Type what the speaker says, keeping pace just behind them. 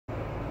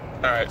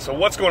Alright, so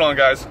what's going on,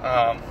 guys?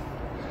 My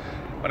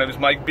name is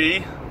Mike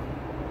B.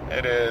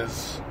 It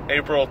is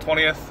April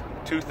 20th,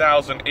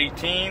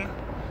 2018,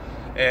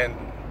 and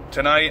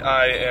tonight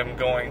I am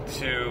going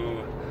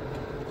to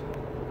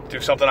do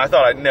something I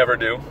thought I'd never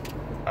do,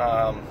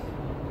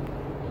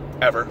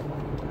 ever.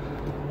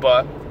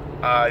 But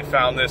I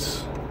found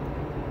this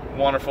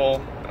wonderful,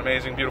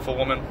 amazing, beautiful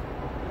woman.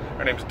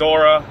 Her name's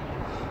Dora.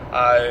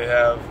 I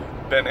have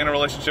been in a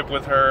relationship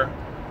with her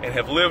and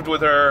have lived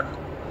with her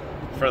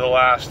for the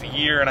last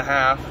year and a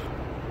half,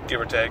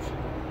 give or take.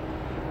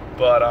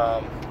 But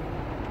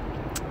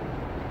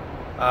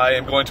I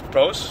am going to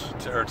propose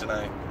to her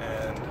tonight,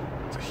 and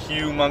it's a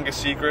humongous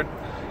secret.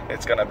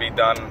 It's gonna be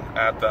done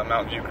at the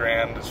Mountain View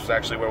Grand. This is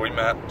actually where we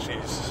met.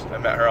 I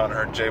met her on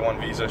her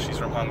J1 visa. She's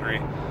from Hungary,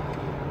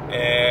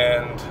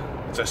 and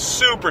it's a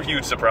super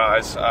huge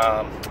surprise.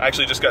 I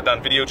actually just got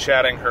done video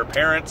chatting her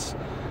parents.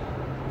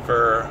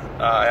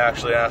 I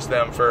actually asked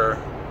them for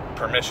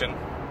permission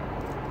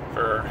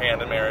for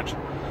hand in marriage.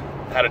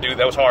 Had to do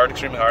that was hard,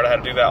 extremely hard. I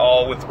had to do that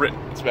all with written.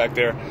 It's back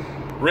there,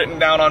 written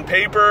down on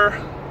paper,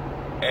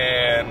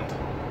 and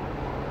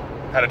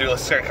had to do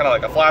kind of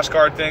like a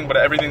flashcard thing. But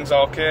everything's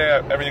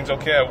okay. Everything's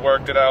okay. I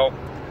worked it out.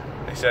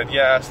 They said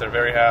yes. They're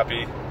very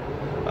happy.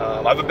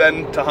 I've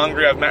been to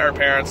Hungary. I've met her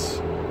parents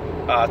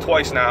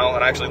twice now,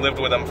 and I actually lived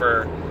with them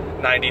for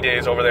 90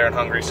 days over there in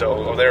Hungary.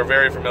 So they're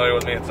very familiar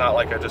with me. It's not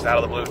like a just out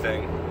of the blue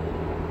thing.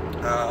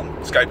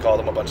 Skype called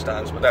them a bunch of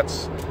times, but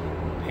that's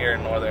here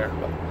nor there.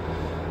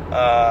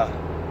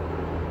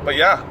 But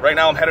yeah, right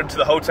now I'm headed to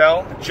the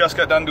hotel. Just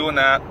got done doing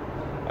that.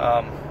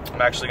 I'm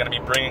actually going to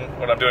be bringing,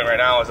 what I'm doing right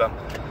now is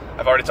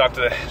I've already talked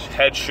to the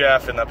head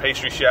chef and the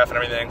pastry chef and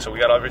everything, so we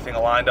got everything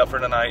lined up for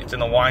tonight. It's in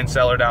the Wine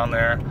Cellar down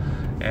there,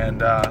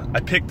 and I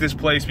picked this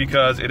place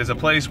because it is a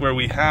place where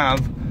we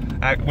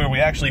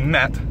actually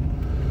met,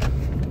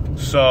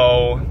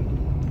 so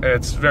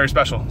it's very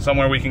special.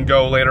 Somewhere we can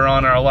go later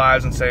on in our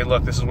lives and say,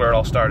 look, this is where it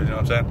all started, you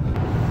know what I'm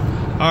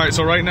saying? All right,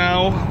 so right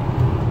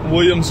now,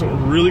 William's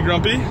really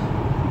grumpy.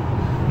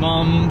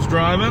 Mom's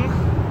driving.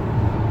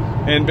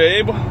 And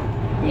babe,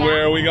 yeah.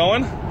 Where are we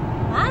going?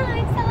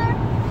 Wine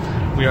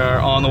Cellar. We are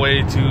on the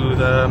way to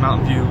the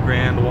Mountain View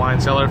Grand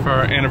Wine Cellar for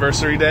our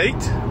anniversary date.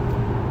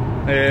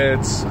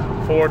 It's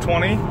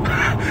 4/20.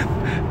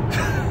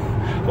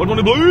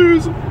 4/20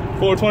 blues.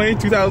 4/20,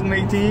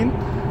 2018.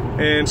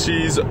 And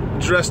she's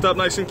dressed up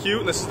nice and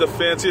cute. This is the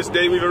fanciest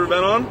date we've ever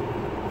been on.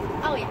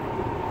 Oh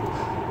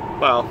yeah.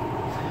 Well,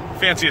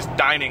 fanciest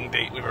dining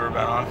date we've ever been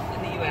on.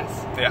 In the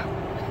US. Yeah.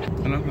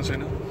 I'm not gonna say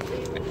no.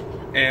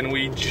 And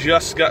we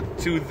just got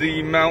to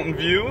the Mountain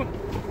View.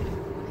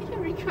 You're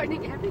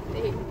recording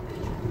everything.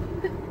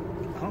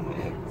 I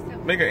don't know.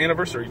 Make an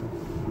anniversary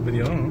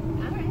video, I don't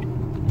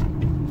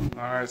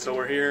know. Alright, so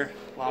we're here,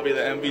 lobby of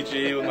the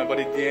MVG with my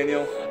buddy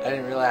Daniel. I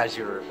didn't realize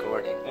you were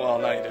recording. Well,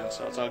 now you do,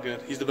 so it's all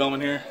good. He's the bellman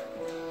here.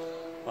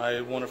 My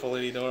wonderful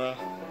lady Dora.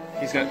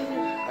 He's got...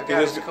 I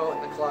got his coat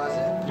in the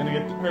closet. You gonna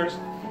get hers?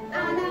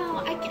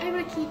 No, I'm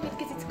gonna keep it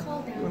because it's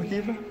cold down. You wanna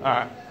keep it?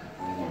 Alright.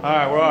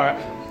 Alright, we're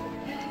alright.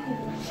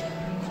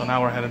 So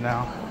now we're headed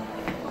now.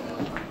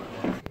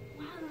 Wow,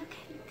 look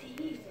at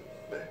these.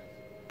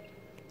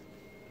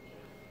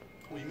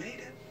 We made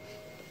it.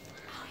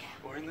 Oh yeah.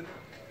 We're in the nook.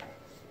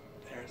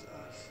 There's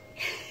us.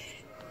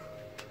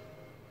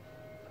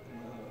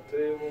 The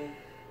table.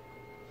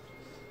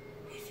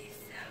 This is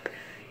so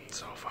nice.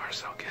 So far,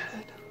 so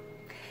good.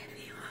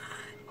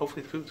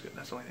 Hopefully the food's good.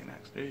 That's the only thing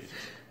next. Jeez.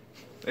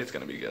 It's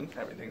gonna be good.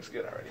 Everything's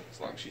good already,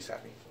 as long as she's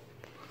happy.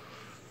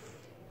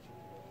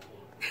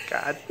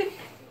 God.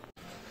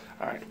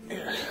 Alright,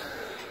 here.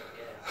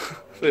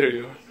 There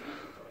you are.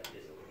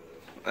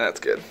 That's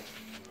good.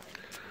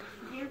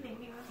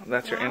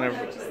 That's your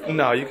anniversary.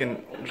 No, you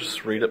can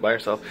just read it by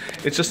yourself.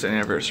 It's just an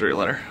anniversary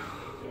letter.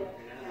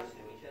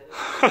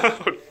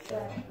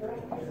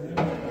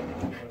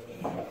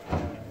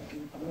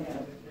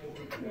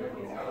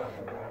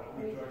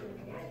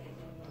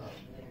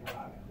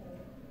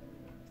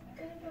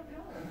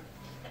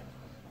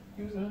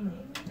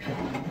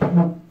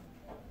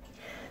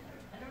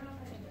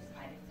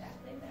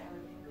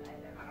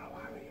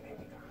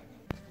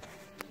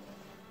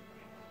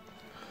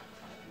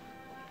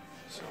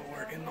 So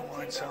we're in the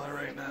wine cellar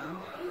right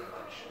now.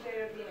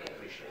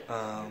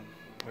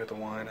 We got the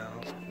wine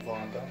out,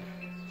 Vonda.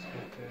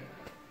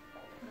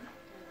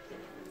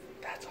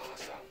 That's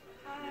awesome.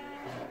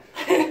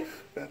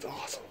 That's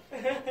awesome.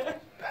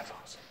 That's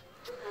awesome.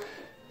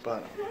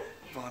 But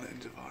Vonda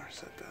and Javar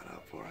set that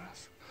up for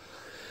us.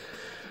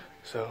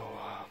 So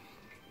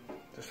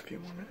just a few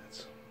more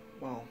minutes.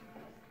 Well,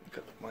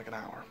 like an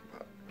hour,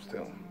 but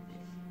still.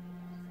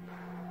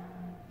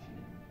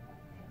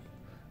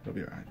 It'll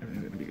be alright.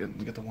 Everything's gonna be good.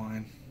 We got the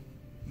wine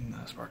and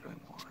the sparkling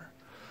water.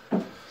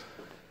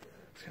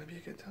 It's gonna be a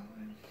good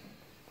time.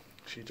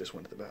 She just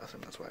went to the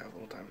bathroom. That's why I have a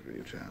little time to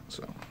video chat.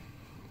 So,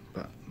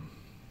 but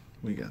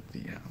we got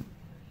the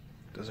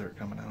dessert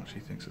coming out. She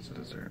thinks it's a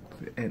dessert.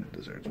 The end of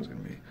desserts was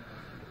gonna be,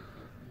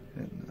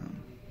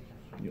 and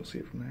you'll see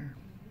it from there.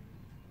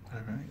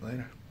 All right,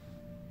 later.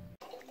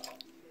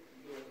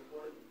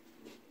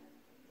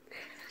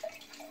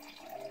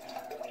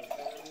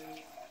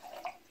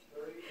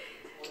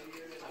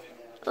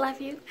 Love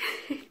you.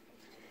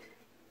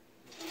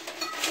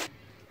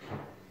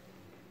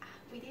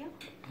 Video?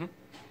 Mm-hmm.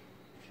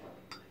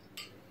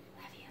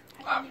 Love you.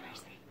 Happy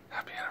anniversary.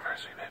 Happy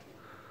anniversary, babe.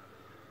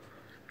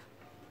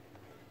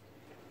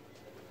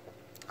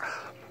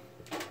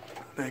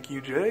 Thank you,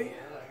 Jay.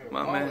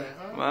 My man.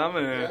 My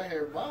man.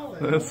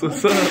 That's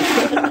what's up.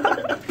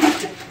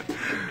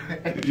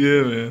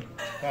 Yeah, man.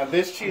 Now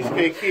this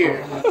cheesecake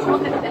here, What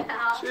the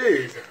hell?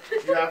 cheese.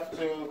 You have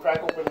to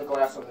crack open the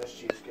glass on this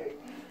cheesecake.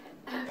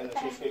 And the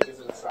cheesecake is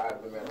inside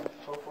of the middle.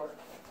 Go for it.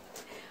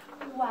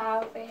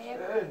 Wow, babe.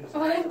 Good.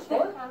 What the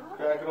hell?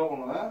 Crack it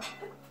open, huh?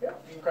 Yeah,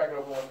 you can crack it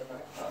open with the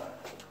knife.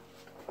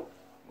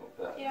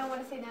 You don't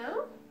want to sit down?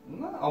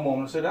 No, I'm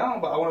going to sit down,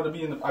 but I wanted to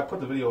be in the. I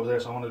put the video over there,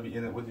 so I wanted to be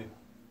in it with you.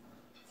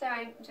 So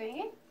I'm doing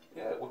it?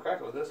 Yeah, we'll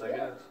crack it with this, I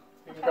guess.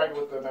 You can crack it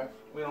with the knife.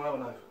 We don't have a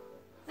knife.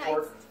 No,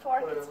 Fork. it's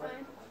fork, Put it it's away.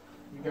 fine.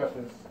 You got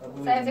this. I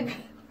believe So I have in to... you.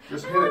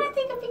 Just I hit want it. to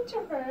take a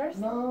picture first.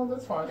 No,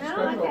 that's fine. Just No,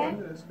 crack okay. it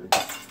open. It's good.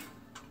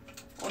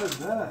 What is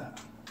that?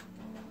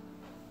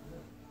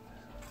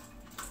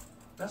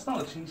 That's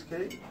not a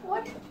cheesecake.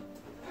 What?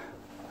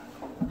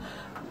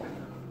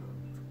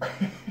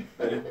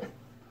 Hey,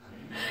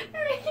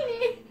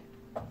 Really?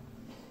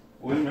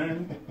 will you marry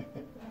me?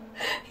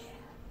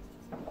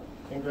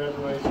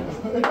 Congratulations.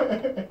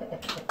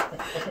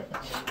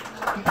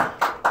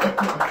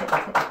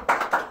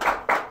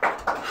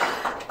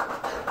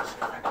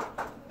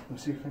 Let me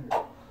see your finger.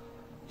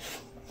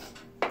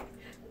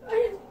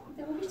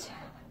 Which? Is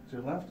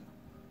your left?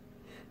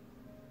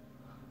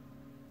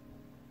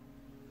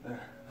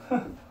 There.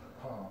 Oh,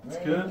 It's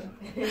man. good.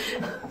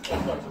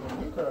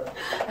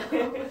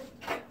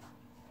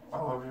 I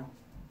love you.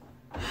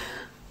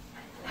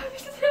 Love you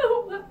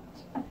so much.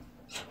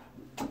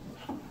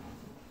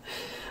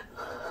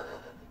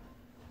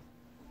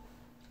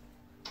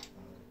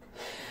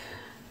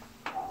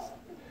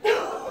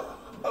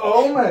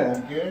 Oh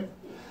man. Good.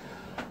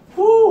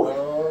 Woo.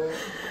 Oh,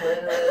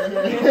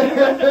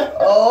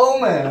 Oh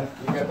man.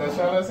 you got that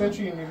shot I sent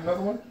you? You need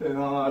another one?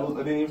 No, I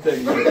didn't even take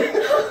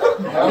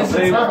it. I'm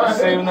saving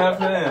that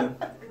for then.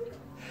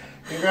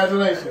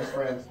 Congratulations,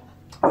 friends.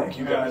 Thank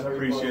you guys. I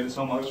appreciate it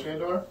so much. Okay,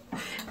 Dora?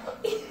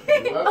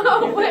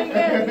 Oh my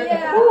god,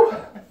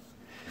 yeah.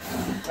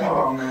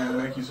 Oh man,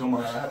 thank you so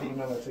much. I have to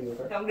email that to you,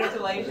 okay?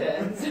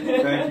 Congratulations.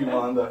 Thank you,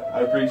 Wanda.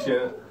 I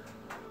appreciate it.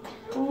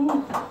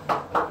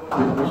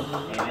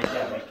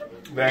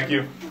 Thank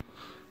you.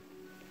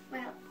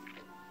 Well,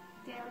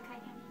 do I look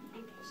like I'm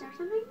engaged or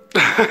something? I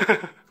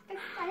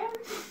don't.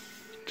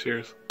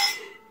 Cheers.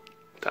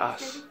 To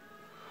us.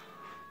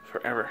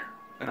 Forever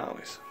and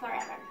always.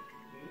 Forever.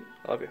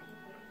 Love you.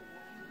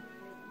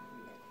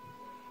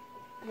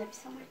 I love you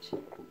so much.